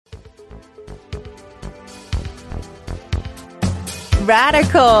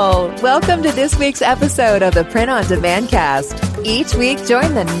Radical! Welcome to this week's episode of the Print on Demand Cast. Each week,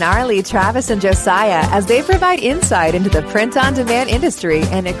 join the gnarly Travis and Josiah as they provide insight into the print on demand industry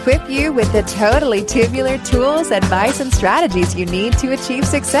and equip you with the totally tubular tools, advice, and strategies you need to achieve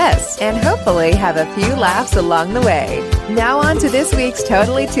success and hopefully have a few laughs along the way. Now on to this week's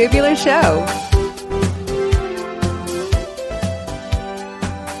Totally Tubular Show.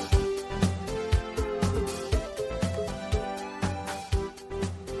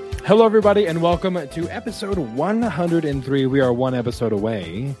 Hello, everybody, and welcome to episode 103. We are one episode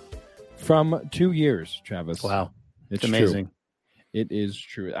away from 2 years, Travis. Wow. It's amazing. True. It is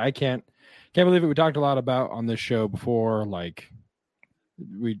true. I can't believe it. We talked a lot about on this show before, like,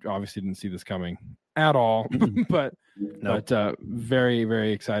 we obviously didn't see this coming at all, but very,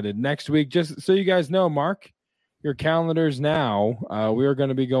 very excited. Next week, just so you guys know, mark your calendars now. We are going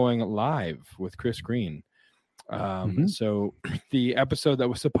to be going live with Chris Green. So the episode that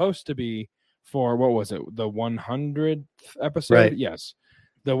was supposed to be for, what was it? The 100th episode? Right. Yes.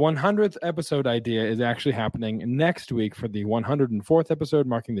 The 100th episode idea is actually happening next week for the 104th episode,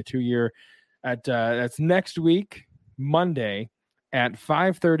 marking the 2 year that's next week, Monday at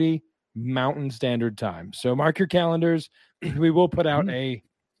 5:30 Mountain Standard Time. So mark your calendars. We will put out a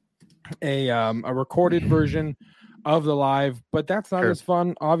recorded version of the live, but that's not as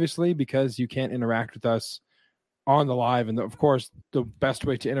fun, obviously, because you can't interact with us on the live. And of course, the best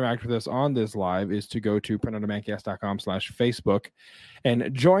way to interact with us on this live is to go to printondemandcast.com/Facebook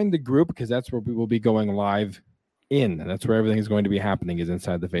and join the group, because that's where we will be going live in. That's where everything is going to be happening, is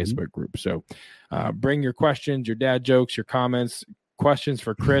inside the Facebook group. So bring your questions, your dad jokes, your comments, questions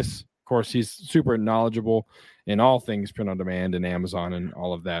for Chris. Of course, he's super knowledgeable in all things print on demand and Amazon and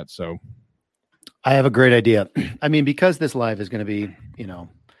all of that. So I have a great idea. I mean, because this live is going to be,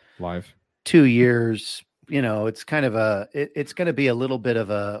 live 2 years, it's kind of it's going to be a little bit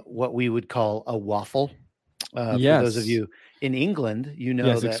of what we would call a waffle. For those of you in England,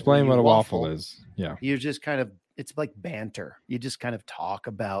 yes, that explain what a waffle is. Yeah. You just kind of, it's like banter. You just kind of talk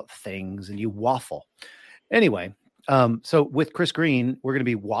about things and you waffle. Anyway, so with Chris Green, we're going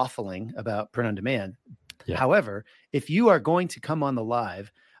to be waffling about print on demand. Yeah. However, if you are going to come on the live,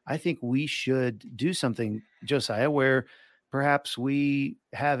 I think we should do something, Josiah, where perhaps we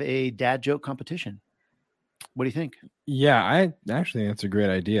have a dad joke competition. What do you think? Yeah, I actually think that's a great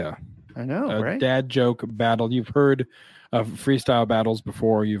idea. I know, right? Dad joke battle. You've heard of freestyle battles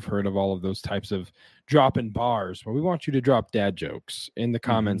before. You've heard of all of those types of dropping bars. Well, we want you to drop dad jokes in the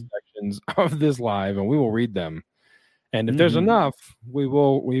comment sections of this live, and we will read them. And if there's enough, we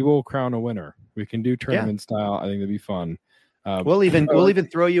will crown a winner. We can do tournament style. I think that'd be fun. We'll even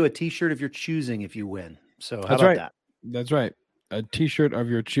throw you a T-shirt of your choosing if you win. So how about that? That's right. A T-shirt of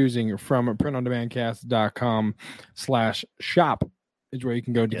your choosing from printondemandcast.com/shop is where you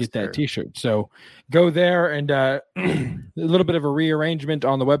can go to get that T-shirt. So go there, and a little bit of a rearrangement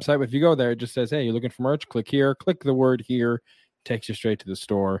on the website. But if you go there, it just says, hey, you're looking for merch, click here, click the word here, takes you straight to the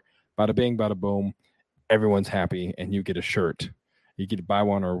store. Bada bing, bada boom. Everyone's happy, and you get a shirt. You get to buy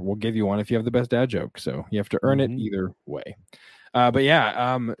one, or we'll give you one if you have the best dad joke. So you have to earn it either way.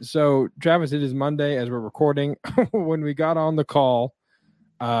 So Travis, it is Monday as we're recording. When we got on the call,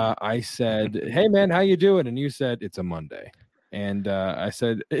 I said, hey man, how you doing? And you said, it's a Monday. And I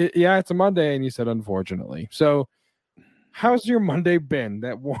said, yeah, it's a Monday. And you said, unfortunately. So how's your Monday been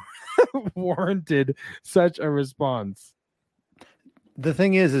that warranted such a response? The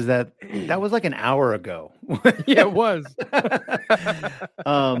thing is that was like an hour ago. Yeah, it was.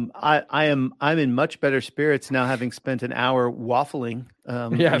 I'm in much better spirits now, having spent an hour waffling,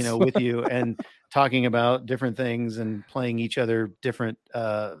 with you and talking about different things and playing each other different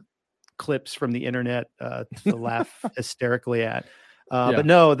clips from the internet to laugh hysterically at. But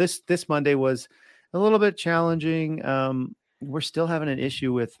no, this Monday was a little bit challenging. We're still having an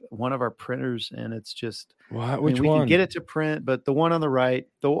issue with one of our printers, and it's just which we one? can get it to print, but the one on the right,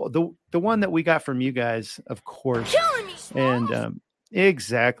 the one that we got from you guys, of course, and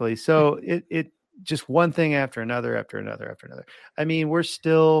exactly. So it just one thing after another. I mean, we're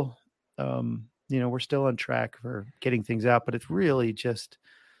still we're still on track for getting things out, but it's really just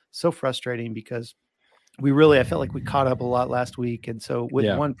so frustrating because I felt like we caught up a lot last week, and so with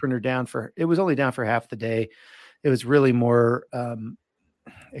one printer down it was only down for half the day. It was really more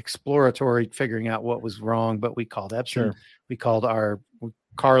exploratory, figuring out what was wrong. But we called Epson. Sure. We called our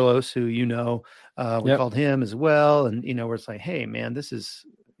Carlos, who we called him as well. And we're like, hey man, this is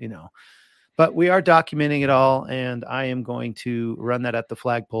But we are documenting it all, and I am going to run that at the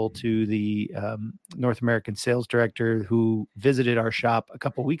flagpole to the North American sales director who visited our shop a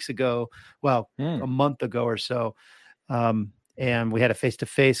couple weeks ago. Well, a month ago or so. And we had a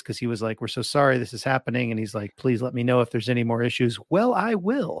face-to-face because he was like, we're so sorry this is happening. And he's like, please let me know if there's any more issues. Well, I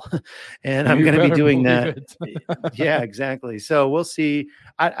will. And I'm going to be doing that. Yeah, exactly. So we'll see.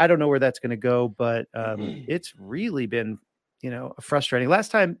 I don't know where that's going to go, but it's really been, frustrating.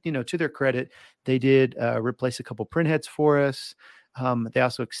 Last time, to their credit, they did replace a couple print heads for us. They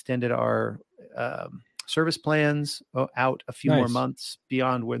also extended our service plans out a few more months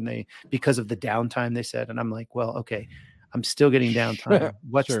beyond because of the downtime, they said. And I'm like, well, okay, I'm still getting downtime.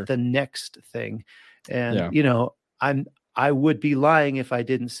 What's the next thing? And, I would be lying if I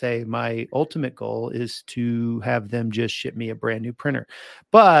didn't say my ultimate goal is to have them just ship me a brand new printer.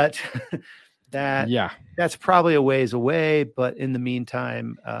 But that's probably a ways away. But in the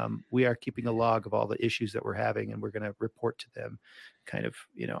meantime, we are keeping a log of all the issues that we're having, and we're going to report to them kind of,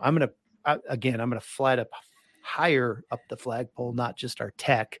 I'm going to flat up higher up the flagpole, not just our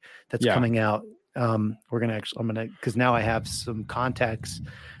tech that's coming out. Because now I have some contacts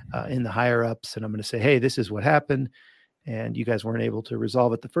in the higher ups, and I'm going to say, hey, this is what happened. And you guys weren't able to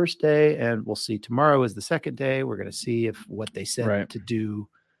resolve it the first day. And we'll see tomorrow is the second day. We're going to see if what they said to do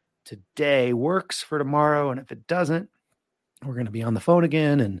today works for tomorrow. And if it doesn't, we're going to be on the phone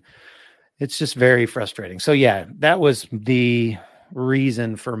again. And it's just very frustrating. So that was the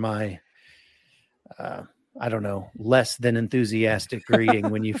reason for my, I don't know, less than enthusiastic greeting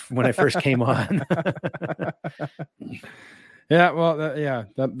when I first came on.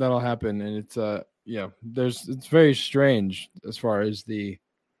 That'll happen. And it's, it's very strange as far as the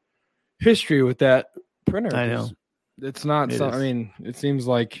history with that printer. I know it's not. It seems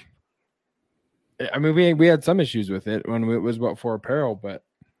like, we had some issues with it when it was for apparel, but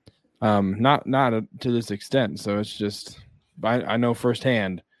not to this extent. So it's just, I know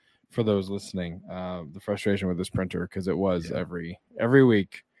firsthand for those listening, the frustration with this printer, because it was every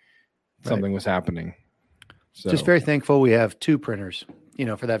week something was happening. So just very thankful we have two printers,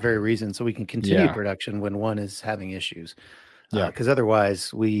 for that very reason, so we can continue production when one is having issues. Because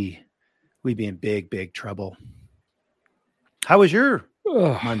otherwise we'd be in big trouble. How was your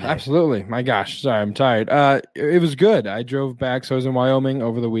Monday? Absolutely. My gosh, sorry, I'm tired. It was good. I drove back. So I was in Wyoming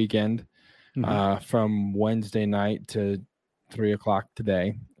over the weekend, from Wednesday night to 3:00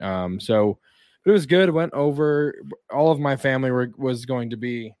 today. So it was good. Went over. All of my family was going to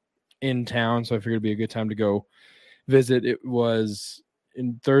be in town, so I figured it'd be a good time to go visit.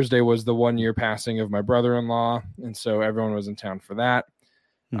 Thursday was the 1-year passing of my brother-in-law, and so everyone was in town for that.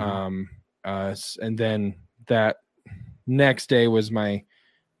 And then that next day was my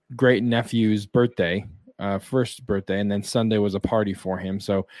great nephew's birthday, first birthday, and then Sunday was a party for him.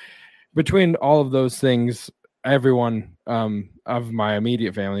 So between all of those things, everyone of my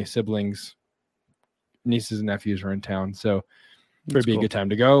immediate family, siblings, nieces and nephews were in town. So it'd be a good time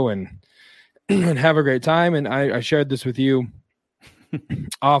to go and have a great time. And I shared this with you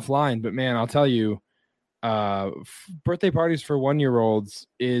offline, but man, I'll tell you, birthday parties for 1-year-olds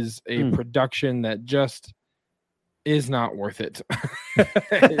is a production that just is not worth it.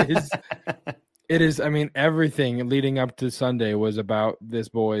 It is. Everything leading up to Sunday was about this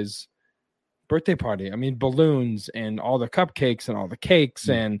boy's birthday party. Balloons and all the cupcakes and all the cakes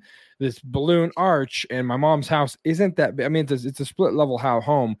and this balloon arch. And my mom's house isn't that big. It's a split level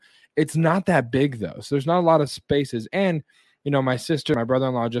home. It's not that big though. So there's not a lot of spaces. And, my sister, my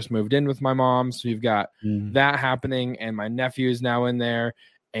brother-in-law just moved in with my mom. So you've got that happening. And my nephew is now in there,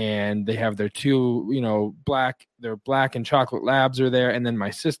 and they have their two, black and chocolate labs are there. And then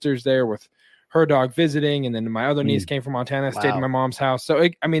my sister's there with her dog visiting. And then my other niece came from Montana, stayed in my mom's house. So,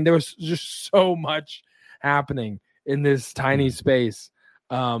 there was just so much happening in this tiny space.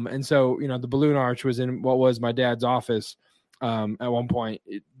 And so, the balloon arch was in what was my dad's office. At one point,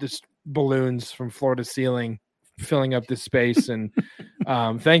 this balloons from floor to ceiling filling up this space. And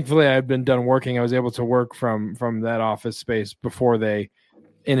thankfully I had been done working. I was able to work from that office space before they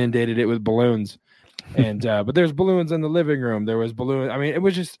inundated it with balloons. And but there's balloons in the living room. There was balloons. It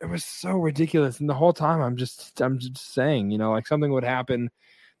was so ridiculous. And the whole time I'm just saying, like something would happen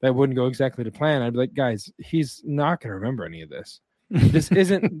that wouldn't go exactly to plan. I'd be like, guys, he's not going to remember any of this. This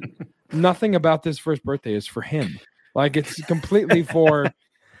isn't nothing about this first birthday is for him. Like it's completely for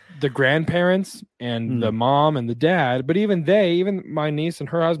the grandparents and the mom and the dad. But even my niece and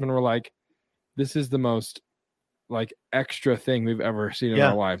her husband were like, this is the most like extra thing we've ever seen in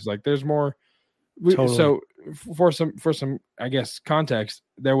our lives. Like there's more. Totally. So for some, I guess, context,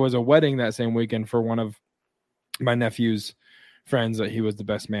 there was a wedding that same weekend for one of my nephew's friends that he was the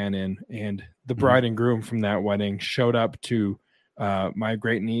best man in. And the bride and groom from that wedding showed up to my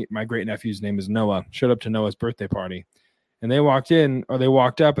great nephew's name is Noah, showed up to Noah's birthday party. And they walked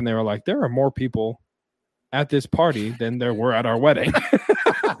up and they were like, there are more people at this party than there were at our wedding.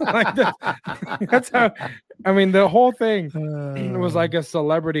 Like that's how. I mean, the whole thing was like a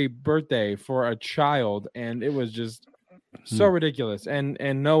celebrity birthday for a child, and it was just so ridiculous. And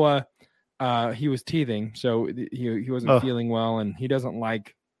Noah, he was teething, so he wasn't feeling well, and he doesn't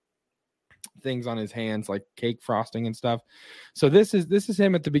like things on his hands like cake frosting and stuff. So this is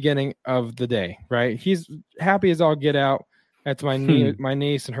him at the beginning of the day, right? He's happy as all get out. That's my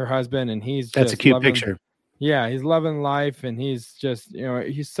niece and her husband, and that's a cute picture. Yeah, he's loving life, and he's just,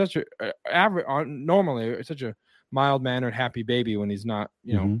 he's such a average. Normally, such a mild-mannered, happy baby when he's not,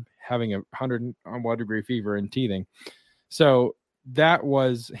 having 101 degree fever and teething. So that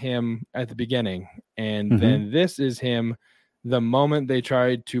was him at the beginning, and then this is him the moment they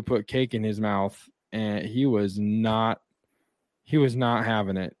tried to put cake in his mouth, and he was not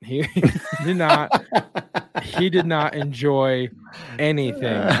having it. He did not enjoy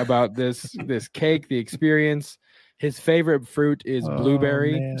anything about this cake, the experience. His favorite fruit is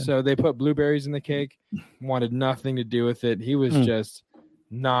blueberry. So they put blueberries in the cake, wanted nothing to do with it. He was just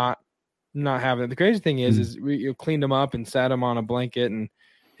not having it. The crazy thing is we cleaned him up and sat him on a blanket, and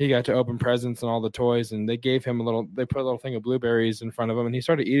he got to open presents and all the toys, and they gave him they put a little thing of blueberries in front of him, and he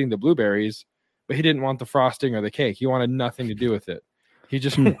started eating the blueberries, but he didn't want the frosting or the cake. He wanted nothing to do with it. He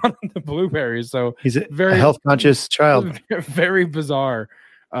just wanted the blueberries. So he's a very health conscious child. Very bizarre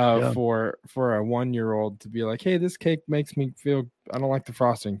for a 1-year-old to be like, hey, this cake makes me feel, I don't like the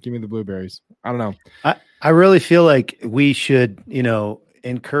frosting. Give me the blueberries. I don't know. I really feel like we should,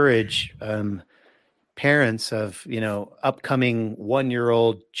 encourage parents of, upcoming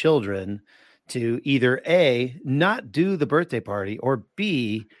 1-year-old children to either A, not do the birthday party, or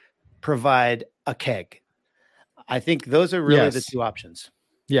B, provide a keg. I think those are really the two options.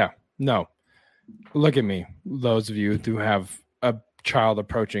 Yeah. No. Look at me. Those of you who have a child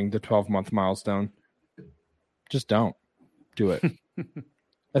approaching the 12-month milestone, just don't do it.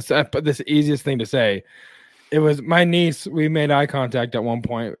 That's the easiest thing to say. It was my niece. We made eye contact at one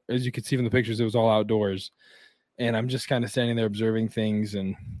point. As you can see from the pictures, it was all outdoors. And I'm just kind of standing there observing things.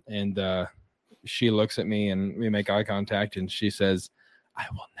 And she looks at me and we make eye contact. And she says, I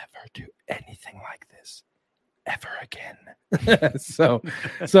will never do anything like this ever again. so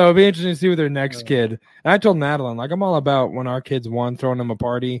it'll be interesting to see with their next kid. And I told Madeline, like, I'm all about when our kids won, throwing them a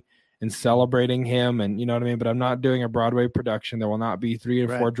party and celebrating him, and you know what I mean? But I'm not doing a Broadway production. There will not be 3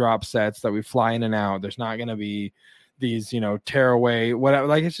 to 4 drop sets that we fly in and out. There's not going to be these, tear away, whatever.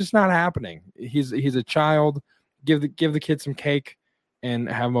 Like, it's just not happening. He's a child. Give the kid some cake and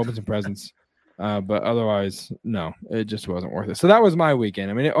have him open some presents. But otherwise, no, it just wasn't worth it. So that was my weekend.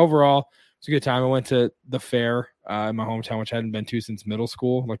 I mean, overall, it's a good time. I went to the fair in my hometown, which I hadn't been to since middle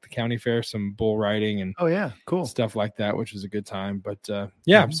school, like the county fair, some bull riding and cool stuff like that, which was a good time. But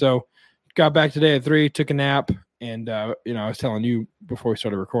so got back today at 3, took a nap, and I was telling you before we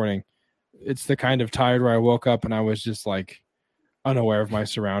started recording, it's the kind of tired where I woke up and I was just like unaware of my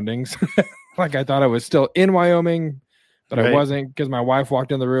surroundings. Like I thought I was still in Wyoming, but I wasn't, because my wife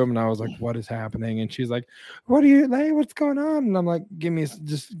walked in the room and I was like, what is happening? And she's like, what's going on? And I'm like, give me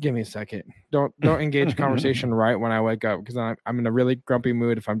a second. Don't engage conversation right when I wake up, because I'm in a really grumpy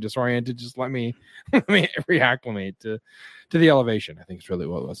mood. If I'm disoriented, just let me reacclimate to the elevation. I think it's really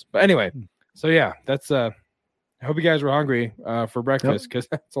what it was. But anyway, so yeah, that's I hope you guys were hungry for breakfast, because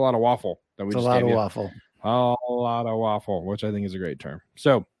that's a lot of waffle that we just gave you. A lot of waffle, which I think is a great term.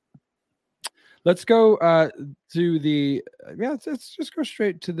 So let's go to the let's just go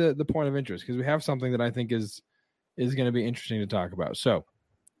straight to the point of interest, because we have something that I think is going to be interesting to talk about. So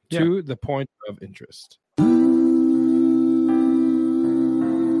to the point of interest.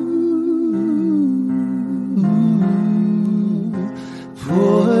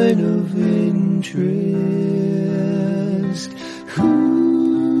 Point of interest.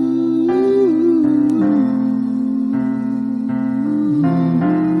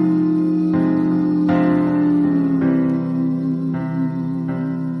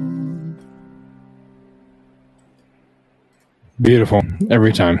 Beautiful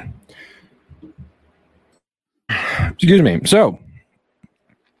every time. Excuse me. So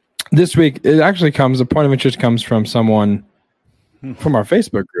this week, a point of interest comes from someone from our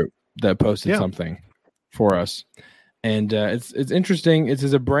Facebook group that posted something for us. And it's interesting. It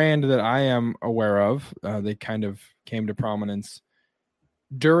is a brand that I am aware of. They kind of came to prominence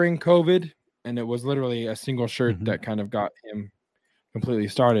during COVID, and it was literally a single shirt that kind of got him completely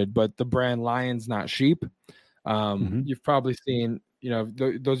started. But the brand Lions Not Sheep. You've probably seen,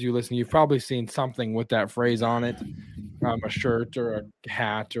 those of you listening, you've probably seen something with that phrase on it, a shirt or a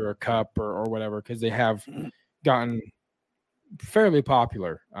hat or a cup or whatever, because they have gotten fairly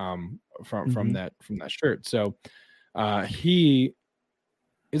popular from that shirt. So he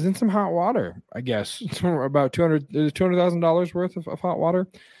is in some hot water, I guess. It's about $200,000 worth of hot water.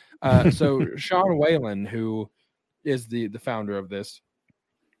 So Sean Whalen, who is the founder of this,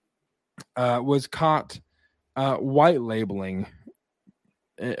 was caught white labeling,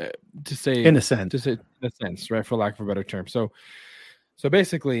 to say in a sense, right, for lack of a better term. So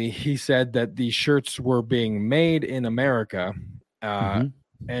basically, he said that the shirts were being made in America,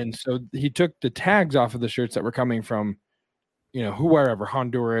 and so he took the tags off of the shirts that were coming from, wherever,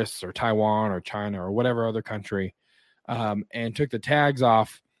 Honduras or Taiwan or China or whatever other country, and took the tags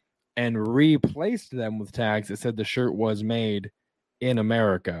off and replaced them with tags that said the shirt was made in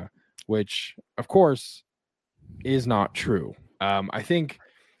America, which, of course, is not true. I think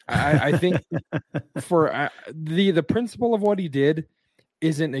for the principle of what he did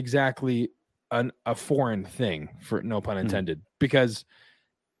isn't exactly a foreign thing, for no pun intended, because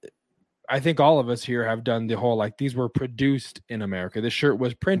I think all of us here have done the whole, like, these were produced in America. This shirt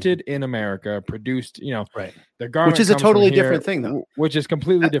was printed in America, produced, right. The garment, which is a totally different thing, though. Which is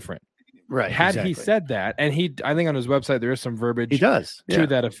completely different. Right. Had he said that, and I think on his website there is some verbiage to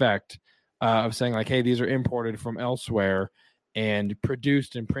that effect, of saying, like, hey, these are imported from elsewhere and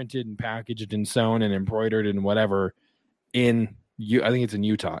produced and printed and packaged and sewn and embroidered and whatever I think it's in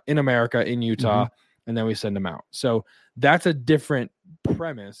Utah, in America, in Utah, and then we send them out. So that's a different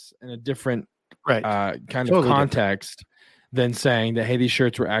premise and a different kind of context than saying that, hey, these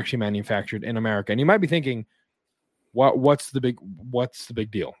shirts were actually manufactured in America. And you might be thinking, what's the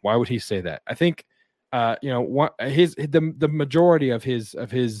big deal? Why would he say that? I think the majority of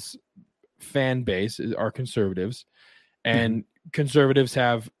his fan base are conservatives, and conservatives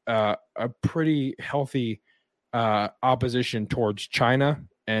have a pretty healthy opposition towards China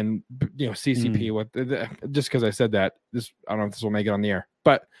and CCP. Just because I said that, I don't know if this will make it on the air,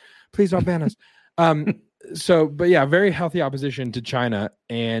 but please don't ban us. But yeah, very healthy opposition to China,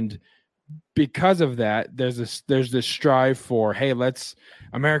 and because of that, there's this strive for, hey, let's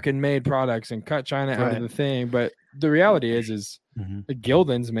American-made products and cut China out of the thing. But the reality is the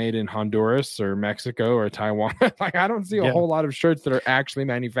Gildan's made in Honduras or Mexico or Taiwan. Like, I don't see a whole lot of shirts that are actually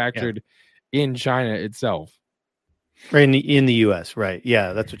manufactured in China itself. In the U.S., right?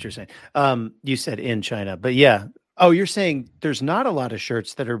 Yeah, that's what you're saying. You said in China, but yeah. Oh, you're saying there's not a lot of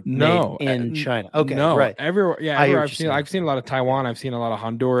shirts that are made in China. Okay, no, right. Everywhere, I've seen a lot of Taiwan. I've seen a lot of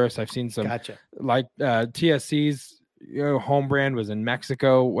Honduras. I've seen some like TSC's home brand was in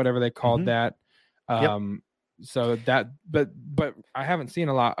Mexico, whatever they called that. So that, but I haven't seen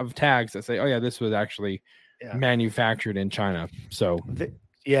a lot of tags that say, oh yeah, this was actually manufactured in China. So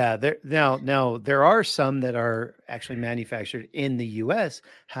now there are some that are actually manufactured in the U.S.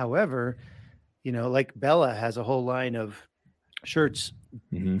 However, like Bella has a whole line of shirts.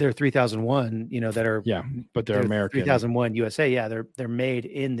 They're 3001, that are but they're American. 3001 USA. Yeah, they're made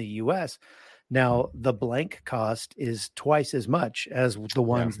in the U.S. Now the blank cost is twice as much as the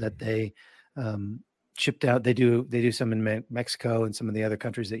ones that they shipped out. They do some in Mexico and some of the other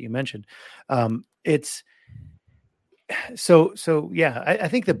countries that you mentioned. It's so I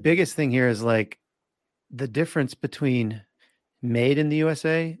think the biggest thing here is like the difference between made in the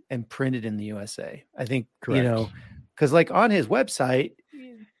USA and printed in the USA. I think, because like on his website,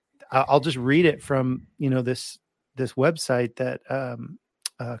 I'll just read it from, this website that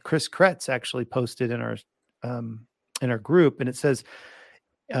Chris Kretz actually posted in our group. And it says,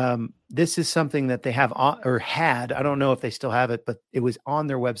 this is something that they have or had, I don't know if they still have it, but it was on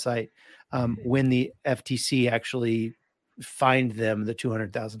their website when the FTC actually fined them the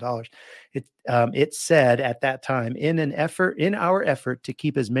 $200,000. It said at that time, in our effort to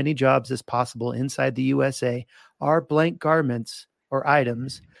keep as many jobs as possible inside the USA, our blank garments or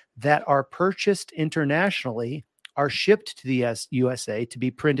items that are purchased internationally are shipped to the USA to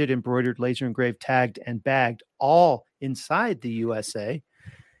be printed, embroidered, laser engraved, tagged, and bagged all inside the USA.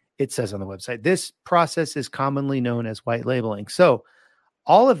 It says on the website, this process is commonly known as white labeling. So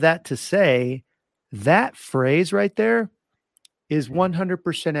all of that to say, that phrase right there is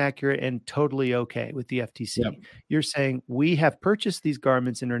 100% accurate and totally okay with the FTC. Yep. You're saying we have purchased these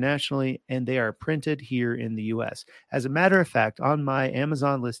garments internationally and they are printed here in the US. As a matter of fact, on my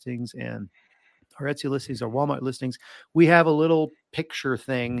Amazon listings and our Etsy listings, our Walmart listings, we have a little picture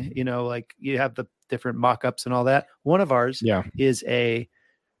thing, like you have the different mock-ups and all that. One of ours is a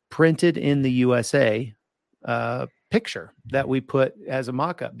printed in the USA picture that we put as a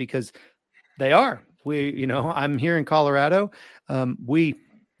mock-up because they are. I'm here in Colorado. We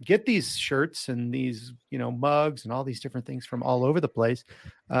get these shirts and these, mugs and all these different things from all over the place.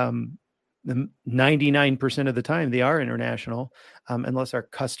 the 99% of the time they are international, unless our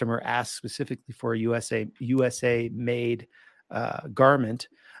customer asks specifically for a USA made garment.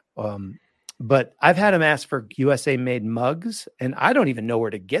 But I've had them ask for USA made mugs, and I don't even know where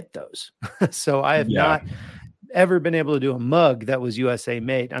to get those. So I have not ever been able to do a mug that was USA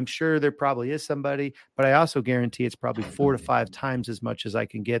made. I'm sure there probably is somebody, but I also guarantee it's probably 4 to 5 times as much as I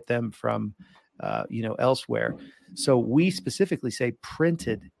can get them from, elsewhere. So we specifically say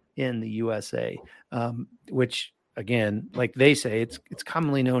printed in the USA, which again, like they say, it's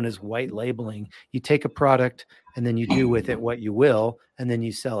commonly known as white labeling. You take a product and then you do with it what you will, and then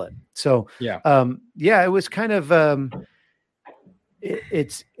you sell it. So it was kind of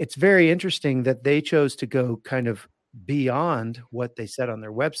it's very interesting that they chose to go kind of beyond what they said on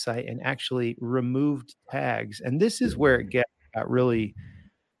their website and actually removed tags. And this is where it got really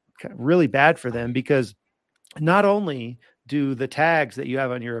bad for them, because not only do the tags that you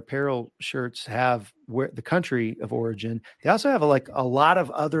have on your apparel shirts have where the country of origin, they also have a lot of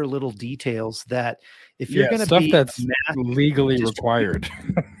other little details that if you're going to stuff be that's legally required.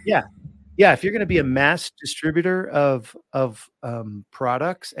 If you're going to be a mass distributor of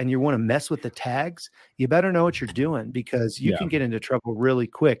products and you want to mess with the tags, you better know what you're doing, because you can get into trouble really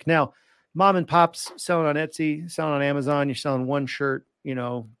quick. Now, mom and pops selling on Etsy, selling on Amazon, you're selling one shirt,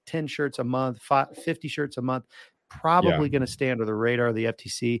 10 shirts a month, 50 shirts a month, probably going to stay under the radar of the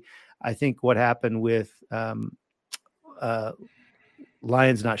FTC. I think what happened with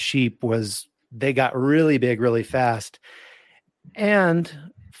Lions Not Sheep was they got really big really fast, and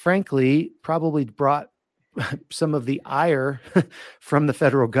frankly probably brought some of the ire from the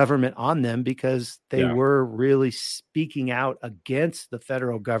federal government on them, because they were really speaking out against the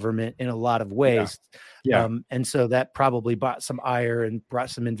federal government in a lot of ways. And so that probably brought some ire and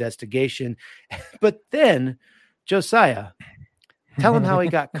brought some investigation. But then Josiah, tell him how he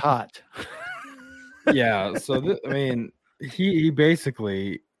got caught. So he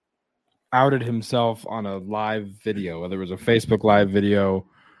basically outed himself on a live video, whether it was a Facebook live video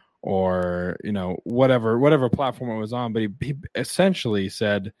or whatever platform it was on, but he essentially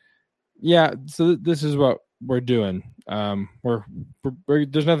said, so this is what we're doing. We're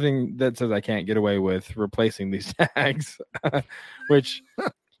there's nothing that says I can't get away with replacing these tags, which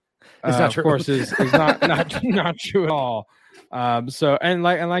of course is not true at all. So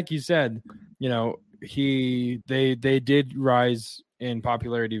like you said, they did rise in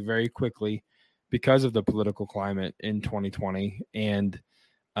popularity very quickly because of the political climate in 2020, and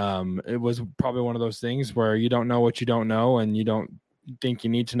it was probably one of those things where you don't know what you don't know, and you don't think you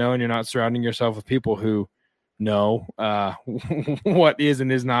need to know, and you're not surrounding yourself with people who know what is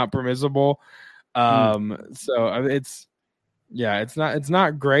and is not permissible. So it's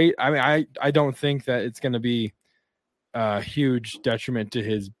not great. I mean, I don't think that it's going to be a huge detriment to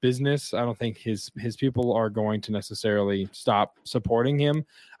his business. I don't think his people are going to necessarily stop supporting him.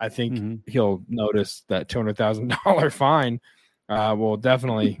 I think he'll notice that $200,000 fine will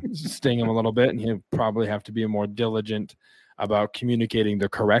definitely sting him a little bit, and he'll probably have to be more diligent about communicating the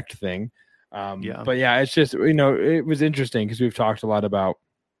correct thing. But it's just, it was interesting because we've talked a lot about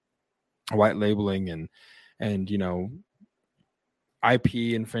white labeling and IP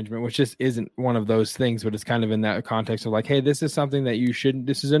infringement, which just isn't one of those things, but it's kind of in that context of like, hey, this is something that you shouldn't,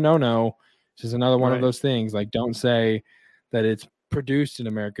 this is a no-no. This is another one of those things. Like, don't say that it's produced in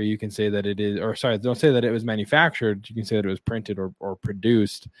America. You can say that it is, don't say that it was manufactured. You can say that it was printed or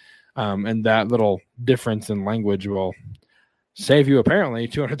produced. And that little difference in language will save you apparently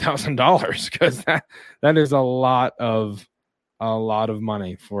 $200,000, because that is a lot of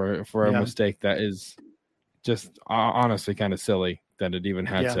money for a mistake that is just honestly kind of silly that it even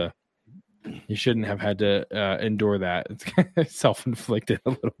had to. You shouldn't have had to endure that. It's kind of self-inflicted a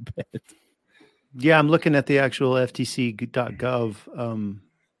little bit. Yeah, I'm looking at the actual FTC.gov,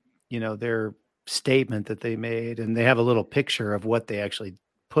 their statement that they made, and they have a little picture of what they actually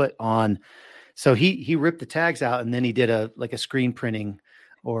put on. So he ripped the tags out, and then he did a screen printing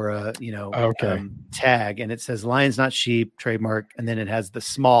or a tag, and it says Lions Not Sheep trademark, and then it has the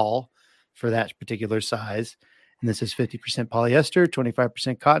small for that particular size. And this is 50% polyester,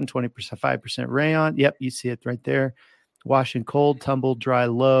 25% cotton, 5% rayon. Yep, you see it right there. Wash in cold, tumble, dry,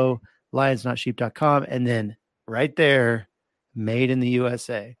 low, lionsnotsheep.com. And then right there, made in the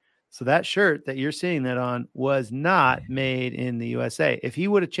USA. So that shirt that you're seeing that on was not made in the USA. If he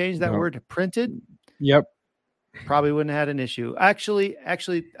would have changed that word to printed, probably wouldn't have had an issue. Actually,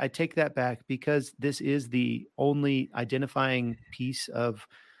 I take that back, because this is the only identifying piece of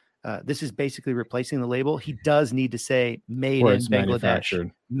this is basically replacing the label. He does need to say made in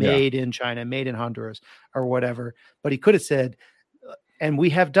Bangladesh, made in China, made in Honduras, or whatever. But he could have said, and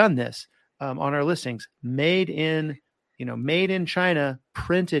we have done this, on our listings, made in China,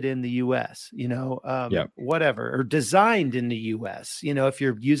 printed in the US, whatever, or designed in the US, if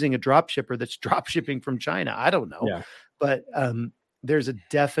you're using a drop shipper that's drop shipping from China, I don't know. Yeah. But there's a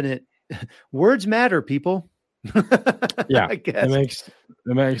definite words matter, people. Yeah. I guess. It makes,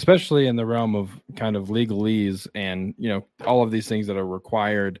 especially in the realm of kind of legalese and, all of these things that are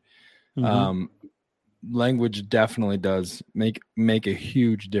required. Language definitely does make a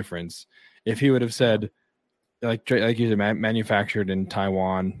huge difference. If he would have said, like you said, manufactured in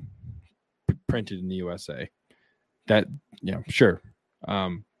Taiwan, printed in the USA, that sure,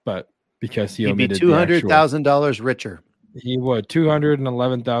 but because he'd be $200,000 richer. He would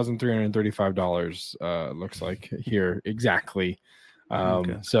 $211,335. Looks like here exactly.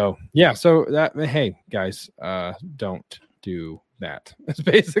 Okay. So that, hey guys, don't do that. That's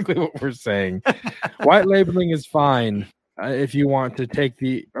basically what we're saying. White labeling is fine if you want to take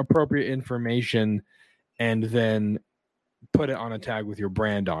the appropriate information and then put it on a tag with your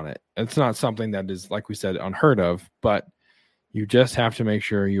brand on it. It's not something that is, like we said, unheard of, but you just have to make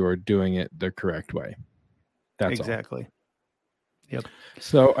sure you are doing it the correct way. That's exactly. All. Yep.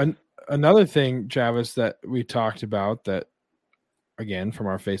 So another thing, Travis, that we talked about, that again from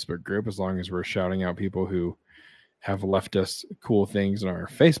our Facebook group, as long as we're shouting out people who have left us cool things in our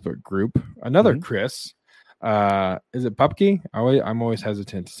Facebook group. Another Chris, is it Pupke? I'm always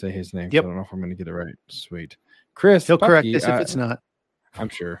hesitant to say his name. Yep. So I don't know if I'm going to get it right. Sweet. Chris. He'll Pupke, correct us if it's not. I'm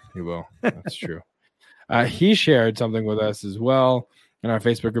sure he will. That's true. He shared something with us as well in our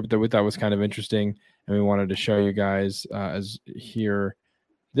Facebook group that we thought was kind of interesting, and we wanted to show you guys as here.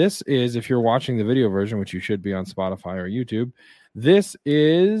 This is, if you're watching the video version, which you should be on Spotify or YouTube,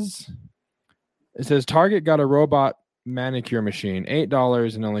 it says Target got a robot manicure machine,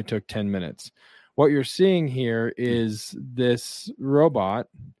 $8, and only took 10 minutes. What you're seeing here is this robot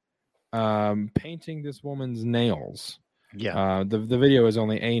painting this woman's nails. Yeah. The video is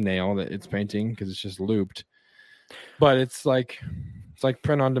only a nail that it's painting because it's just looped, but it's like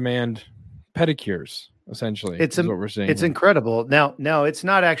print on demand pedicures. Essentially, it's what we're seeing. It's incredible. Now, it's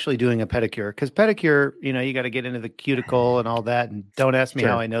not actually doing a pedicure, because pedicure, you got to get into the cuticle and all that. And don't ask me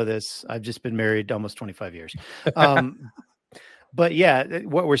how I know this. I've just been married almost 25 years. But yeah,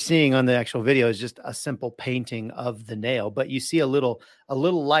 what we're seeing on the actual video is just a simple painting of the nail. But you see a little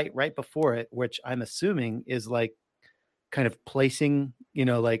light right before it, which I'm assuming is like kind of placing,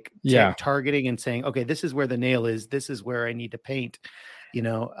 targeting and saying, okay, this is where the nail is. This is where I need to paint.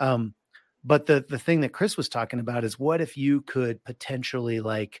 But the thing that Chris was talking about is, what if you could potentially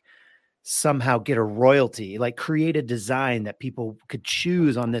somehow get a royalty, create a design that people could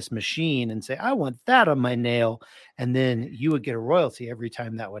choose on this machine and say, I want that on my nail. And then you would get a royalty every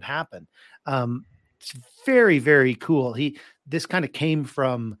time that would happen. It's very, very cool. This kind of came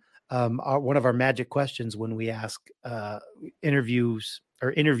from one of our magic questions when we ask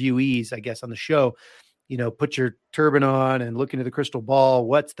interviewees, I guess, on the show, put your turban on and look into the crystal ball.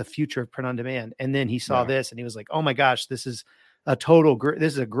 What's the future of print on demand? And then he saw this and he was like, oh my gosh, this is a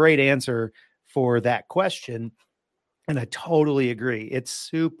great answer for that question. And I totally agree. It's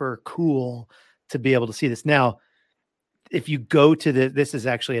super cool to be able to see this. Now, if you go to this is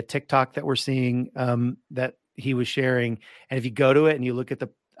actually a TikTok that we're seeing that he was sharing. And if you go to it and you look at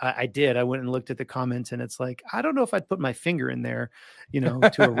I went and looked at the comments, and it's like, I don't know if I'd put my finger in there,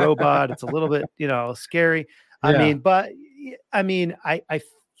 to a robot. It's a little bit, scary. Yeah.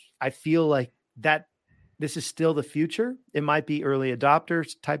 I feel like that this is still the future. It might be early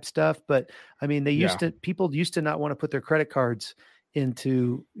adopters type stuff, but people used to not want to put their credit cards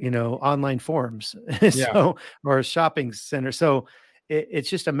into, online forms, or a shopping center. So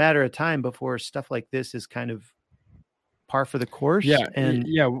it's just a matter of time before stuff like this is kind of par for the course. We've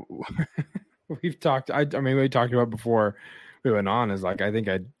talked. We talked about before we went on. Is I think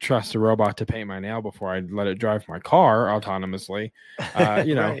I'd trust a robot to paint my nail before I'd let it drive my car autonomously.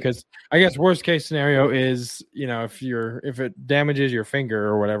 Because I guess worst case scenario is if it damages your finger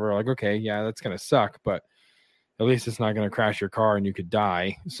or whatever, okay, yeah, that's gonna suck, but at least it's not gonna crash your car and you could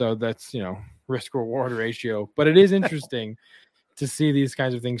die. So that's risk reward ratio. But it is interesting to see these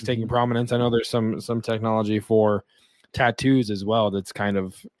kinds of things taking prominence. I know there's some technology for tattoos as well that's kind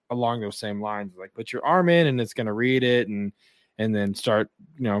of along those same lines, put your arm in and it's going to read it and then start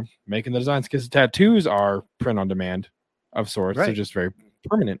making the designs, because tattoos are print on demand of sorts. They're just very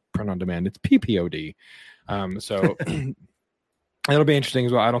permanent print on demand. It's PPOD. So it'll be interesting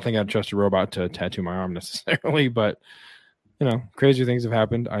as well. I don't think I'd trust a robot to tattoo my arm necessarily, but crazy things have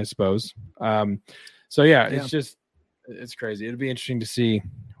happened, I suppose. It's crazy. It'd be interesting to see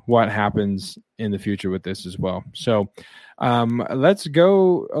what happens in the future with this as well. So let's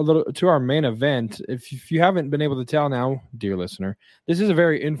go a little to our main event. If you haven't been able to tell now, dear listener, this is a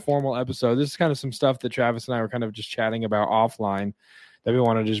very informal episode. This is kind of some stuff that Travis and I were kind of just chatting about offline that we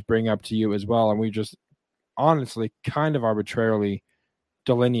want to just bring up to you as well. And we just honestly kind of arbitrarily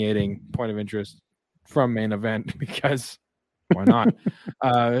delineating point of interest from main event because why not?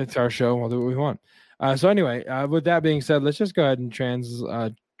 It's our show. We'll do what we want. So anyway, with that being said, let's just go ahead and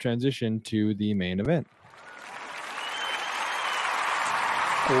transition to the main event.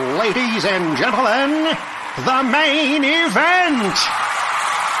 Ladies and gentlemen, the main event.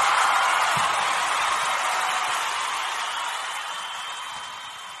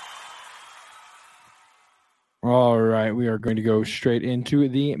 All right, we are going to go straight into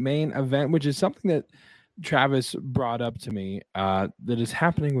the main event, which is something that Travis brought up to me that is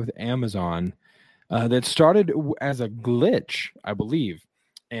happening with Amazon that started as a glitch, I believe.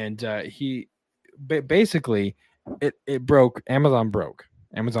 And he basically, it broke. Amazon broke.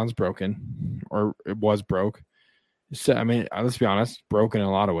 Amazon's broken, or it was broke. So, I mean, let's be honest, broken in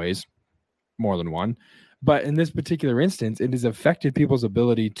a lot of ways, more than one. But in this particular instance, it has affected people's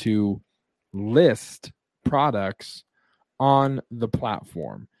ability to list products on the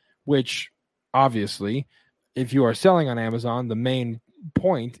platform, which obviously, if you are selling on Amazon, the main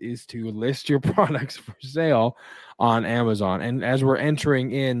point is to list your products for sale on Amazon. And as we're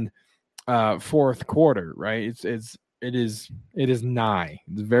entering in fourth quarter, right? It is nigh.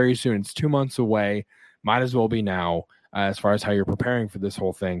 It's very soon. It's 2 months away. Might as well be now, as far as how you're preparing for this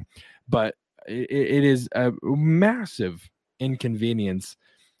whole thing. But it is a massive inconvenience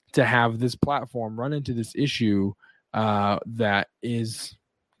to have this platform run into this issue that is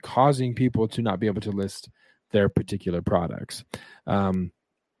causing people to not be able to list their particular products.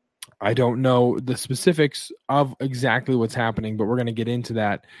 I don't know the specifics of exactly what's happening, but we're going to get into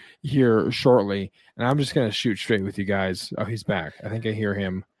that here shortly. And I'm just going to shoot straight with you guys. Oh, he's back. I think I hear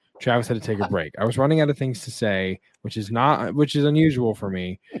him. Travis had to take a break. I was running out of things to say, which is unusual for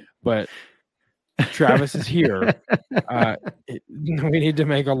me, but Travis is here. We need to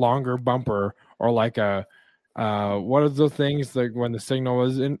make a longer bumper, or like a what are the things like when the signal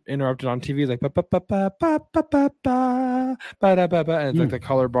was interrupted on TV? It's like and it's like the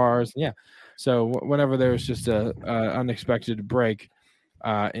color bars. Yeah. So whenever there's just a unexpected break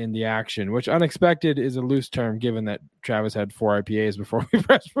in the action, which unexpected is a loose term given that Travis had 4 IPAs before we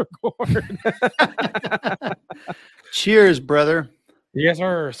pressed record. Cheers, brother. Yes,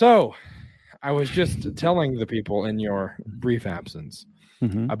 sir. So I was just telling the people in your brief absence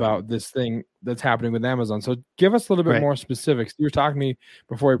about this thing that's happening with Amazon. So give us a little bit more specifics. You were talking to me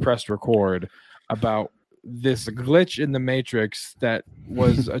before we pressed record about this glitch in the matrix that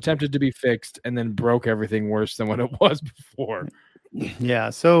was attempted to be fixed and then broke everything worse than what it was before.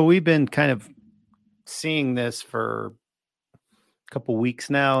 Yeah. So we've been kind of seeing this for a couple weeks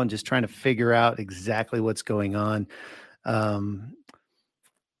now and just trying to figure out exactly what's going on.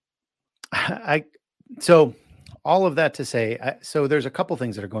 So all of that to say, so there's a couple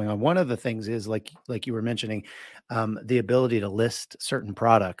things that are going on. One of the things is like you were mentioning, the ability to list certain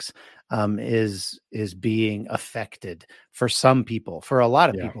products is being affected for some people, for a lot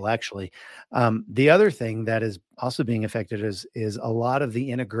of people actually. The other thing that is also being affected is a lot of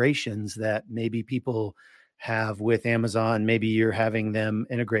the integrations that maybe people have with Amazon. Maybe you're having them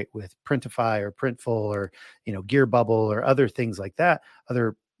integrate with Printify or Printful or Gear Bubble or other things like that.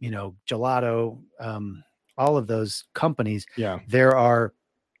 Other Gelato, all of those companies. Yeah, there are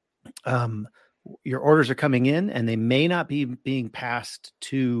your orders are coming in and they may not be being passed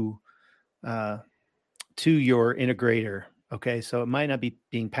to your integrator. Okay, so it might not be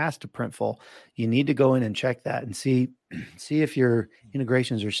being passed to Printful. You need to go in and check that and see if your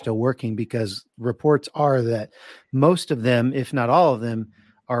integrations are still working, because reports are that most of them, if not all of them,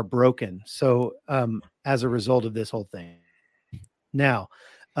 are broken. So as a result of this whole thing. Now,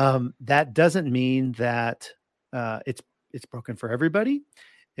 that doesn't mean that it's broken for everybody.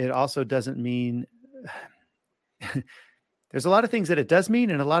 It also doesn't mean there's a lot of things that it does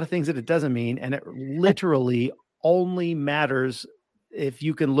mean and a lot of things that it doesn't mean. And it literally only matters if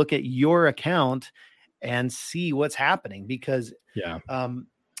you can look at your account and see what's happening, because a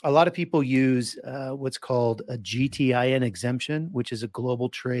lot of people use what's called a GTIN exemption, which is a global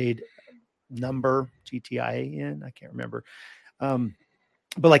trade number, GTIN, I can't remember.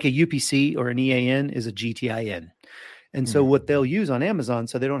 But like a UPC or an EAN is a GTIN. And so what they'll use on Amazon,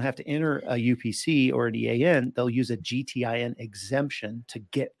 so they don't have to enter a UPC or an EAN, they'll use a GTIN exemption to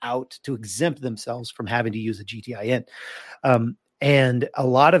get out, to exempt themselves from having to use a GTIN. And a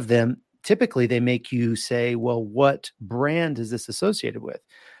lot of them, typically they make you say, well, what brand is this associated with?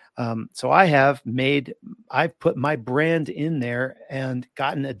 So I've put my brand in there and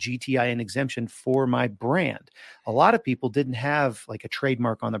gotten a GTIN exemption for my brand. A lot of people didn't have like a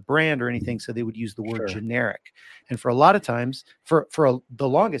trademark on the brand or anything, so they would use the word generic. And for a lot of times, the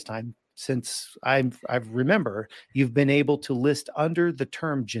longest time since I remember, you've been able to list under the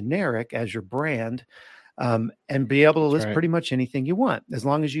term generic as your brand, and be able to list pretty much anything you want, as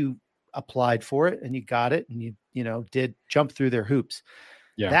long as you applied for it and you got it and you did jump through their hoops.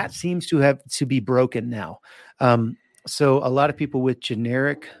 Yeah. That seems to be broken now. So a lot of people with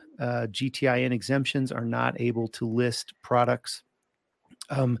generic GTIN exemptions are not able to list products.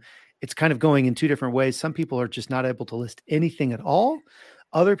 It's kind of going in two different ways. Some people are just not able to list anything at all.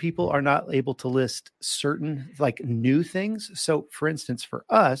 Other people are not able to list certain like new things. So for instance, for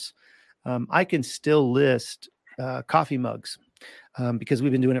us, I can still list coffee mugs. Because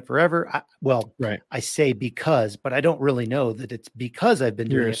we've been doing it forever. I say because, but I don't really know that it's because I've been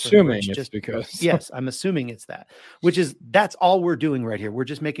doing it. You're assuming it's because. Yes, I'm assuming it's that, that's all we're doing right here. We're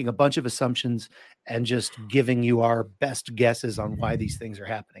just making a bunch of assumptions and just giving you our best guesses on why these things are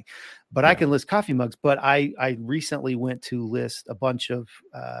happening. But I can list coffee mugs, but I recently went to list a bunch of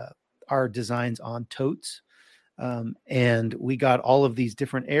our designs on totes. And we got all of these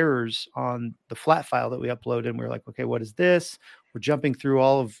different errors on the flat file that we uploaded. And we were like, okay, what is this? We're jumping through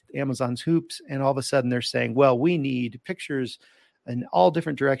all of Amazon's hoops. And all of a sudden they're saying, well, we need pictures in all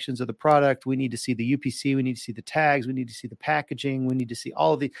different directions of the product. We need to see the UPC. We need to see the tags. We need to see the packaging. We need to see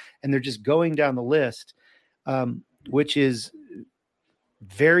all of the, and they're just going down the list, which is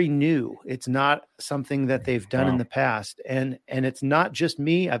very new. It's not something that they've done in the past. And it's not just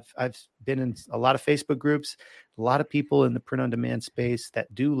me. I've been in a lot of Facebook groups. A lot of people in the print on demand space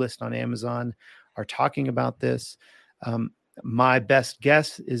that do list on Amazon are talking about this. My best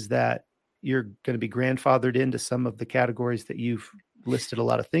guess is that you're going to be grandfathered into some of the categories that you've listed a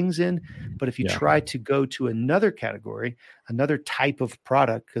lot of things in. But if you try to go to another category, another type of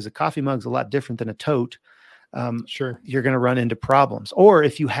product, because a coffee mug is a lot different than a tote, you're going to run into problems. Or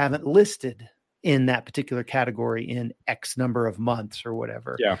if you haven't listed in that particular category in X number of months or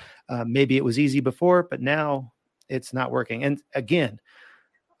whatever, maybe it was easy before, but now it's not working. And again,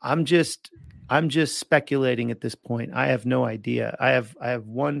 I'm just speculating at this point. I have no idea. I have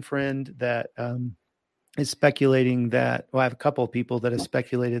one friend that is speculating that, I have a couple of people that have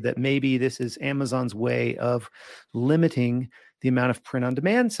speculated that maybe this is Amazon's way of limiting the amount of print on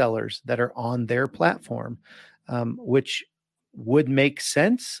demand sellers that are on their platform, which would make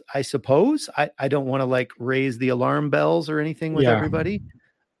sense, I suppose. I don't want to like raise the alarm bells or anything with everybody,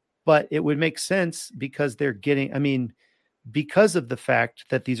 but it would make sense because they're getting, because of the fact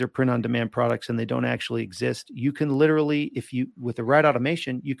that these are print on demand products and they don't actually exist, you can literally, with the right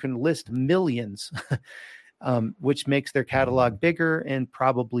automation, you can list millions, which makes their catalog bigger and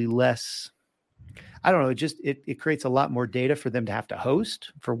probably less. I don't know. It creates a lot more data for them to have to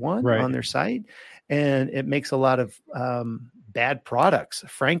host, for one, on their site. And it makes a lot of bad products,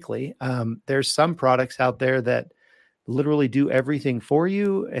 frankly. There's some products out there that literally do everything for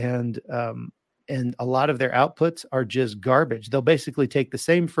you. And a lot of their outputs are just garbage. They'll basically take the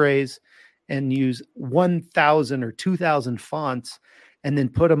same phrase and use 1,000 or 2,000 fonts and then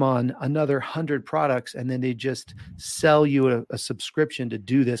put them on another 100 products. And then they just sell you a subscription to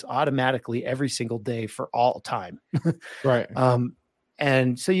do this automatically every single day for all time.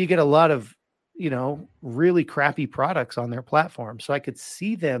 And so you get a lot of, really crappy products on their platform. So I could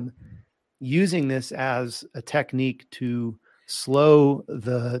see them using this as a technique to slow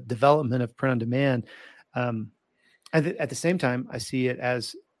the development of print on demand. At the same time, I see it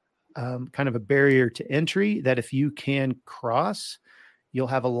as kind of a barrier to entry that if you can cross, you'll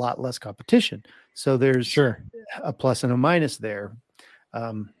have a lot less competition. So there's a plus and a minus there.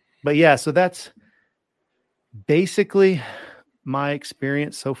 But yeah, so that's basically my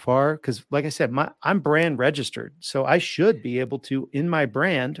experience so far. Because like I said, I'm brand registered. So I should be able to, in my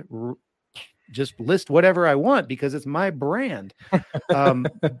brand, just list whatever I want because it's my brand.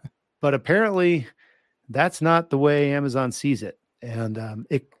 But apparently that's not the way Amazon sees it. And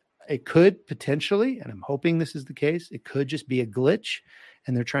it could potentially, and I'm hoping this is the case, it could just be a glitch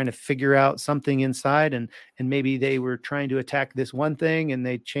and they're trying to figure out something inside and maybe they were trying to attack this one thing and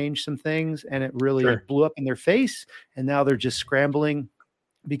they changed some things and it really blew up in their face. And now they're just scrambling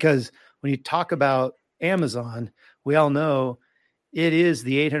because when you talk about Amazon, we all know it is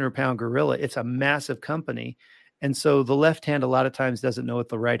the 800-pound gorilla. It's a massive company. And so the left hand a lot of times doesn't know what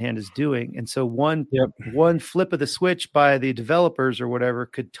the right hand is doing. And so one flip of the switch by the developers or whatever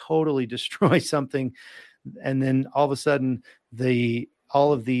could totally destroy something. And then all of a sudden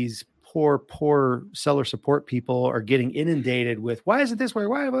all of these poor seller support people are getting inundated with, why isn't this way?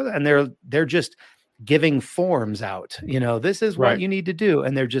 Why? And they're just giving forms out, this is what you need to do.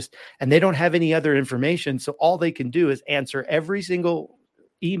 And they don't have any other information. So all they can do is answer every single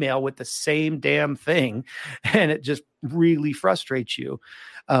email with the same damn thing. And it just really frustrates you.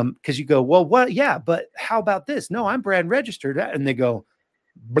 Cause you go, well, what? Yeah, but how about this? No, I'm brand registered. And they go,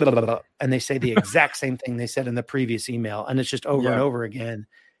 blah, blah, blah, and they say the exact same thing they said in the previous email. And it's just over and over again.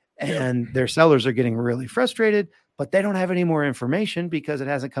 And their sellers are getting really frustrated, but they don't have any more information because it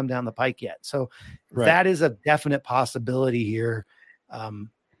hasn't come down the pike yet. So that is a definite possibility here.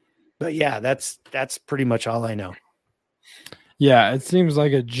 But yeah, that's pretty much all I know. Yeah, it seems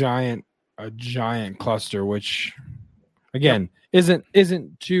like a giant cluster, which again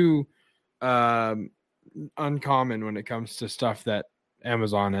isn't too uncommon when it comes to stuff that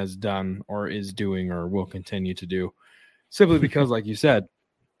Amazon has done or is doing or will continue to do, simply because, like you said,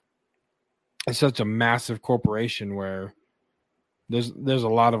 it's such a massive corporation where there's a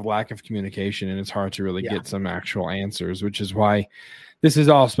lot of lack of communication, and it's hard to really get some actual answers, which is why this is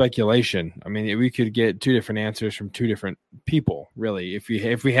all speculation. I mean, we could get two different answers from two different people, really.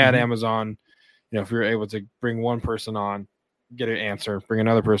 If we had Amazon, if we were able to bring one person on, get an answer, bring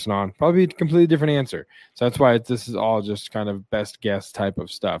another person on, probably a completely different answer. So that's why this is all just kind of best guess type of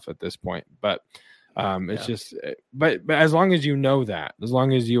stuff at this point. But it's just, but as long as you know that, as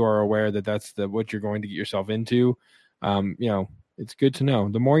long as you are aware that that's what you're going to get yourself into, it's good to know.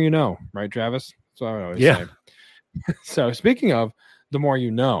 The more you know, right, Travis? So I always say. So speaking of the more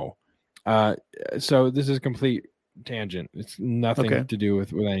you know, so this is complete tangent. It's nothing to do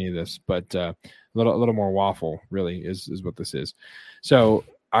with any of this, but a little more waffle really is what this is. So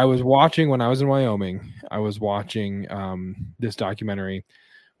I was watching when I was in Wyoming. I was watching this documentary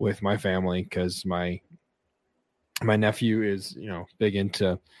with my family because my nephew is big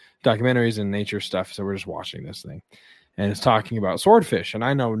into documentaries and nature stuff. So we're just watching this thing, and it's talking about swordfish, and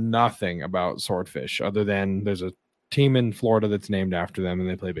I know nothing about swordfish other than there's a team in Florida that's named after them and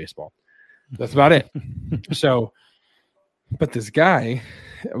they play baseball. That's about it. So, but this guy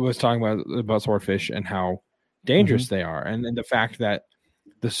was talking about swordfish and how dangerous they are, and the fact that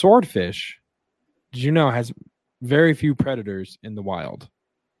the swordfish, did you know, has very few predators in the wild.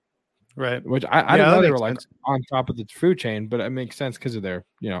 Right. Which I didn't know they were like on top of the food chain, but it makes sense because of their,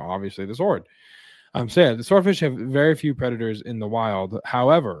 obviously the sword. So yeah, the swordfish have very few predators in the wild.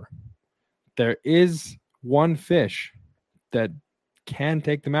 However, there is one fish that can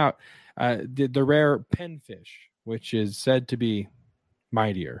take them out. The rare penfish, which is said to be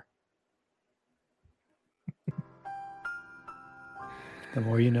mightier. The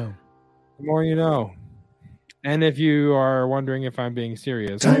more you know. The more you know. And if you are wondering if I'm being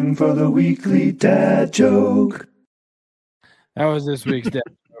serious, time for the weekly dad joke. That was this week's dad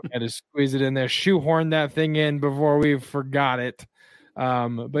joke. I had to squeeze it in there, shoehorn that thing in before we forgot it.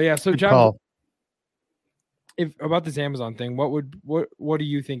 But yeah, so John, if about this Amazon thing, what do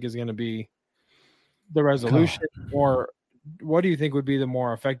you think is going to be the resolution, or what do you think would be the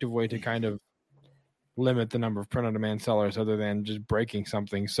more effective way to kind of limit the number of print-on-demand sellers other than just breaking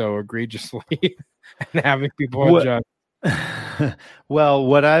something so egregiously and having people adjust?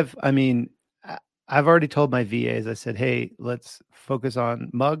 Well, I've already told my VAs, I said, hey, let's focus on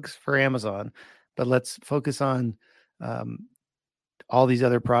mugs for Amazon, but let's focus on all these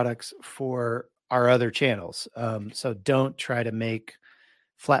other products for our other channels. So don't try to make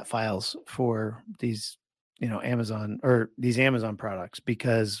flat files for these, Amazon or these Amazon products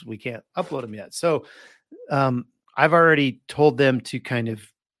because we can't upload them yet. So I've already told them to kind of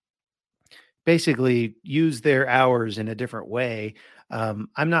basically use their hours in a different way. I'm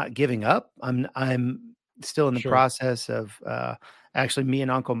not giving up. I'm still in the process of actually me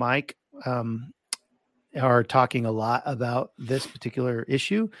and Uncle Mike are talking a lot about this particular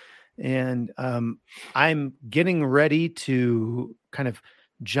issue. And I'm getting ready to kind of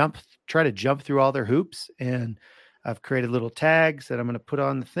try to jump through all their hoops. And I've created little tags that I'm going to put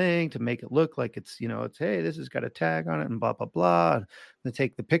on the thing to make it look like it's, it's, hey, this has got a tag on it and blah, blah, blah. I'm going to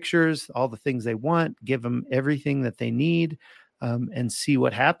take the pictures, all the things they want, give them everything that they need, and see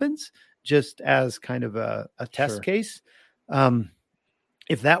what happens, just as kind of a test case.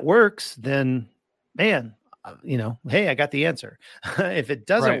 If that works, then man, hey, I got the answer. If it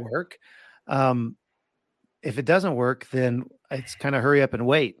doesn't work, then it's kind of hurry up and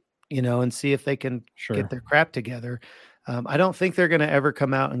wait, and see if they can get their crap together. I don't think they're going to ever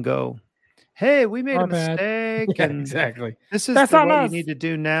come out and go, hey, we made a mistake. Yeah, and exactly. This is what you need to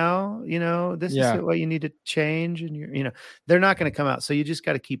do now. This is what you need to change. And they're not going to come out. So you just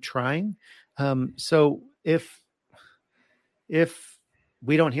got to keep trying. So if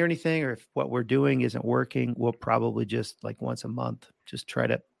we don't hear anything, or if what we're doing isn't working, we'll probably just like once a month, just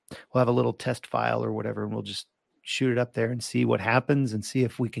we'll have a little test file or whatever, and we'll just shoot it up there and see what happens and see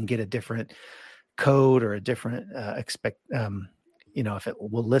if we can get a different code or a different if it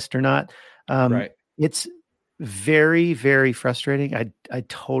will list or not. Right. It's very, very frustrating. I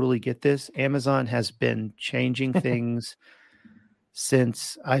totally get this. Amazon has been changing things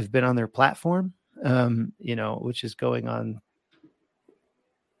since I've been on their platform, which is going on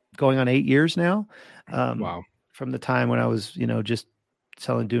 8 years now. Wow. From the time when I was, just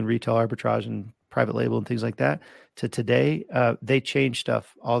doing retail arbitrage and private label and things like that to today, they change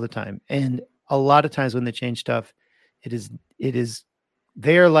stuff all the time. And a lot of times when they change stuff,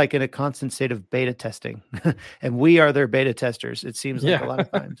 they're like in a constant state of beta testing and we are their beta testers. It seems like a lot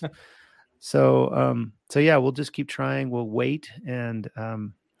of times. So yeah, we'll just keep trying. We'll wait. And,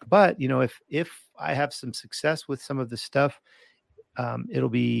 but if I have some success with some of the stuff, it'll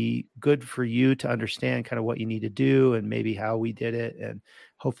be good for you to understand kind of what you need to do and maybe how we did it. And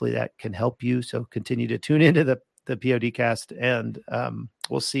hopefully that can help you. So continue to tune into the PODcast, and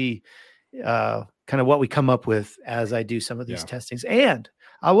we'll see kind of what we come up with as I do some of these testings. And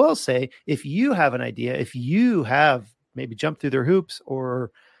I will say, if you have an idea, if you have maybe jumped through their hoops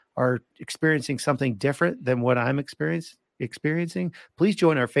or are experiencing something different than what I'm experiencing, please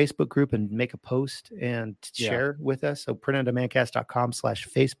join our Facebook group and make a post and share with us. So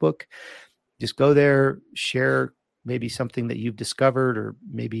printondemandcast.com/Facebook. Just go there, share maybe something that you've discovered, or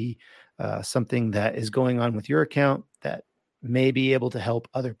maybe something that is going on with your account that may be able to help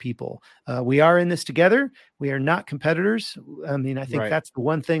other people. We are in this together. We are not competitors. I mean, I think that's the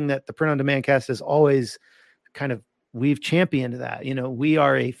one thing that the Print on Demand cast has always kind of, we've championed that. We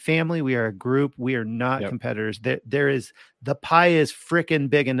are a family. We are a group. We are not competitors. The pie is freaking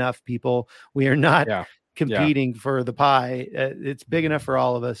big enough, people. We are not competing for the pie. It's big enough for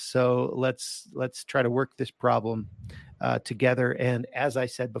all of us. So let's try to work this problem together. And as I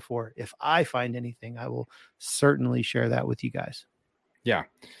said before, if I find anything, I will certainly share that with you guys. Yeah.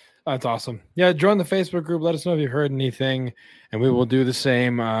 That's awesome. Yeah. Join the Facebook group. Let us know if you've heard anything, and we will do the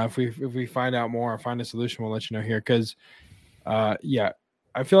same. If we find out more or find a solution, we'll let you know here. Cause I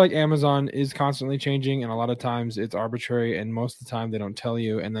feel like Amazon is constantly changing, and a lot of times it's arbitrary, and most of the time they don't tell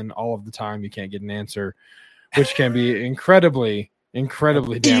you. And then all of the time you can't get an answer, which can be incredibly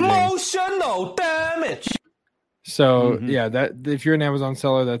damaging. Emotional damage. So that if you're an Amazon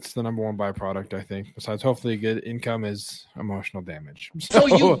seller, that's the number one byproduct, I think. Besides hopefully good income, is emotional damage. So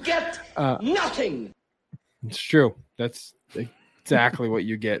you get nothing. It's true. That's exactly what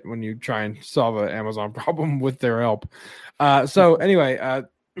you get when you try and solve an Amazon problem with their help. So anyway,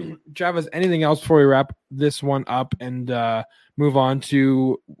 Travis, anything else before we wrap this one up and move on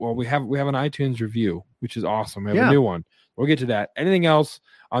to, well, we have an iTunes review, which is awesome. We have a new one. We'll get to that. Anything else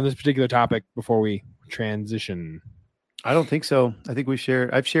on this particular topic before we transition? I don't think so. I think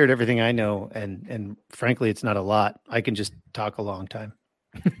I've shared everything I know, and frankly, it's not a lot. I can just talk a long time.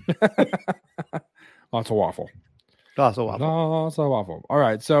 Lots of waffle. Lots of waffle. All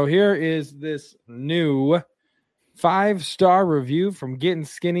right. So here is this new 5-star review from Getting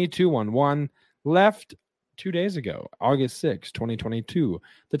Skinny 211, left 2 days ago, August 6, 2022.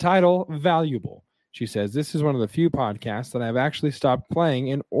 The title, Valuable. She says, this is one of the few podcasts that I've actually stopped playing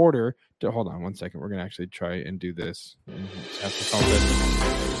in order to... Hold on 1 second. We're going to actually try and do this.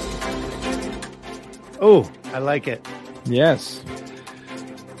 Oh, I like it. Yes.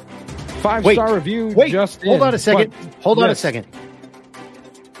 5-star review just hold on a second. Hold on a second.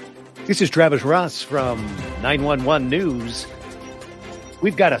 This is Travis Ross from 911 News.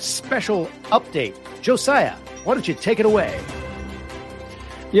 We've got a special update. Josiah, why don't you take it away?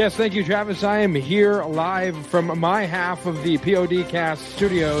 Yes, thank you, Travis. I am here live from my half of the PODcast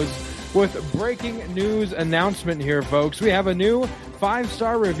studios with breaking news announcement here, folks. We have a new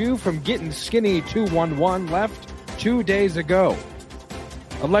 5-star review from Getting Skinny 211 left 2 days ago.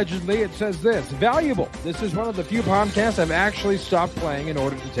 Allegedly, it says this: valuable. This is one of the few podcasts I've actually stopped playing in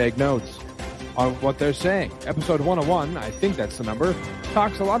order to take notes on what they're saying. Episode 101, I think that's the number,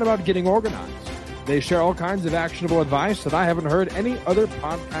 talks a lot about getting organized. They share all kinds of actionable advice that I haven't heard any other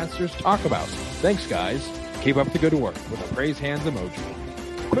podcasters talk about. Thanks, guys. Keep up the good work, with a praise hands emoji.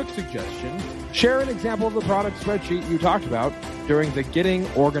 Quick suggestion: share an example of the product spreadsheet you talked about during the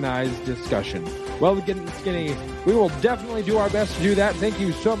Getting Organized discussion. Well, Getting Skinny, we will definitely do our best to do that. Thank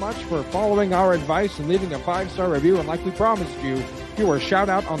you so much for following our advice and leaving a 5-star review. And like we promised you, you were shout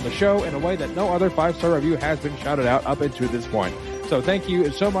out on the show in a way that no other 5-star review has been shouted out up until this point. So thank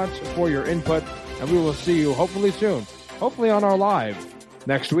you so much for your input, and we will see you hopefully soon, hopefully on our live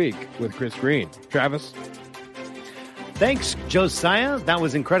next week with Chris Green. Travis? Thanks, Josiah. That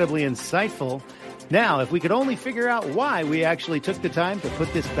was incredibly insightful. Now, if we could only figure out why we actually took the time to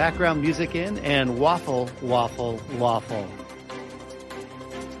put this background music in and waffle.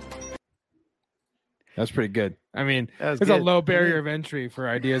 That's pretty good. I mean, it's good. a low barrier of entry for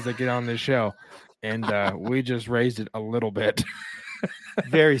ideas that get on this show. And we just raised it a little bit.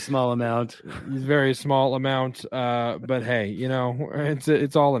 Very small amount. Very small amount. But hey, you know,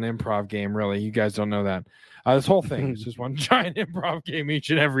 it's all an improv game, really. You guys don't know that. This whole thing is just one giant improv game each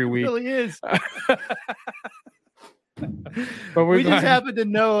and every week. It really is. But we just happen to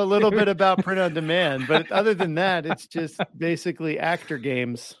know a little bit about print on demand. But other than that, it's just basically actor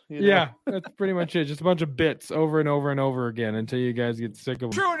games. You know? Yeah, that's pretty much it. Just a bunch of bits over and over and over again until you guys get sick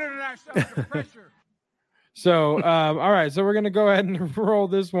of them. True international pressure. So, all right. So we're going to go ahead and roll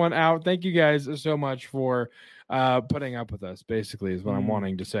this one out. Thank you guys so much for putting up with us, basically, is what I'm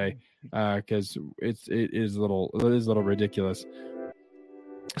wanting to say, because it is a little ridiculous.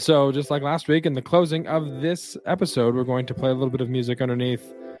 So just like last week, in the closing of this episode, we're going to play a little bit of music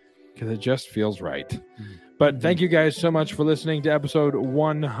underneath because it just feels right. But thank you guys so much for listening to episode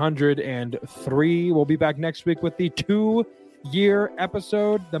 103. We'll be back next week with the 2-year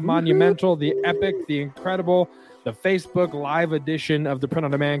episode, the monumental, the epic, the incredible, the Facebook Live edition of the Print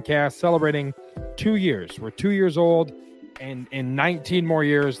on Demand cast, celebrating 2 years. We're 2 years old, and in 19 more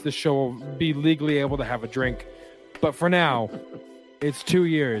years, this show will be legally able to have a drink. But for now, it's 2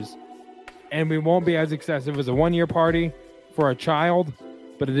 years, and we won't be as excessive as a 1-year party for a child,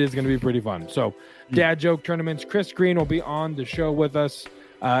 but it is going to be pretty fun. So, Dad Joke Tournaments, Chris Green will be on the show with us,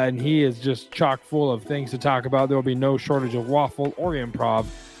 and he is just chock full of things to talk about. There will be no shortage of waffle or improv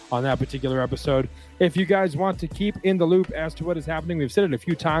on that particular episode. If you guys want to keep in the loop as to what is happening, we've said it a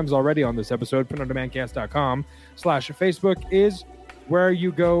few times already on this episode, printondemandcast.com/Facebook is where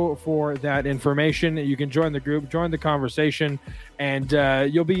you go for that information. You can join the group, join the conversation, and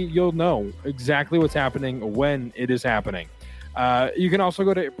you'll know exactly what's happening when it is happening. You can also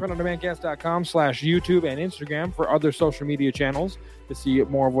go to printondemandcast.com/YouTube and Instagram for other social media channels to see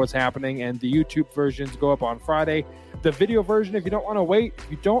more of what's happening. And the YouTube versions go up on Friday. The video version, if you don't want to wait,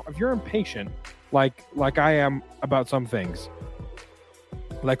 if you're impatient, like I am about some things,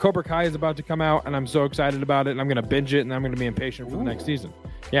 like Cobra Kai is about to come out, and I'm so excited about it, and I'm going to binge it, and I'm going to be impatient for the next season.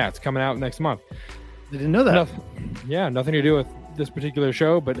 Yeah, it's coming out next month. I didn't know that. Nothing to do with this particular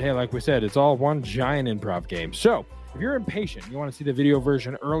show, but hey, like we said, it's all one giant improv game. So if you're impatient, you want to see the video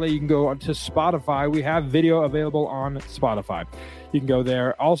version early, you can go to Spotify. We have video available on Spotify. You can go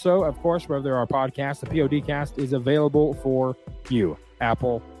there. Also, of course, wherever there are podcasts, the PODcast is available for you.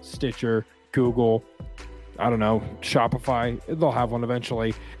 Apple, Stitcher, Google, I don't know, Shopify. They'll have one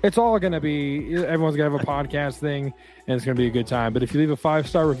eventually. It's all going to be, everyone's going to have a podcast thing, and it's going to be a good time. But if you leave a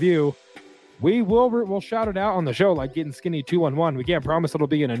 5-star review, we'll shout it out on the show, like Getting Skinny 211. We can't promise it'll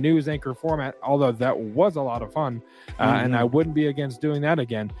be in a news anchor format, although that was a lot of fun, and I wouldn't be against doing that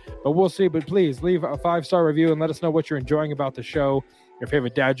again. But we'll see. But please leave a 5-star review and let us know what you're enjoying about the show. Your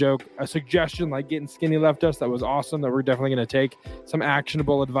favorite dad joke, a suggestion like Getting Skinny left us that was awesome, that we're definitely going to take some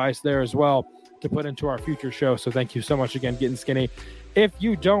actionable advice there as well to put into our future show. So thank you so much again, Getting Skinny. If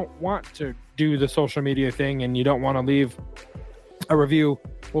you don't want to do the social media thing and you don't want to leave a review,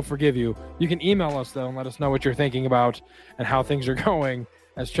 we'll forgive you. You can email us though and let us know what you're thinking about and how things are going.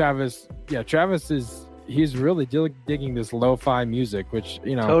 As Travis he's really digging this lo-fi music, which,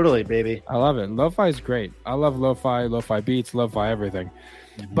 you know, totally, baby. I love it. Lo-fi is great. I love lo-fi beats, lo-fi everything.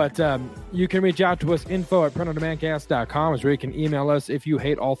 But you can reach out to us, info@printondemandcast.com is where you can email us if you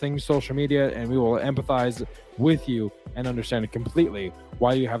hate all things social media, and we will empathize with you and understand completely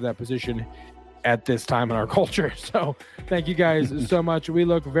why you have that position at this time in our culture. So thank you guys so much. We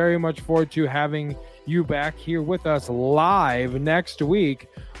look very much forward to having you back here with us live next week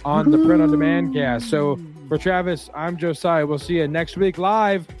on the Print on Demand cast. So for Travis, I'm Josiah. We'll see you next week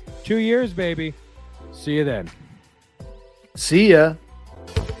live. 2 years, baby. See you then. See ya.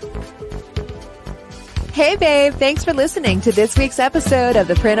 Hey, babe. Thanks for listening to this week's episode of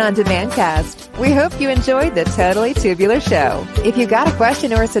the Print on Demand cast. We hope you enjoyed the Totally Tubular show. If you got a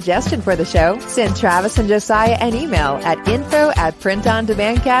question or a suggestion for the show, send Travis and Josiah an email at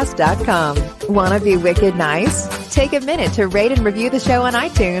info@printondemandcast.com. Want to be wicked nice? Take a minute to rate and review the show on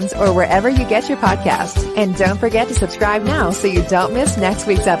iTunes or wherever you get your podcasts. And don't forget to subscribe now so you don't miss next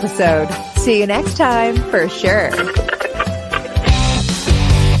week's episode. See you next time, for sure.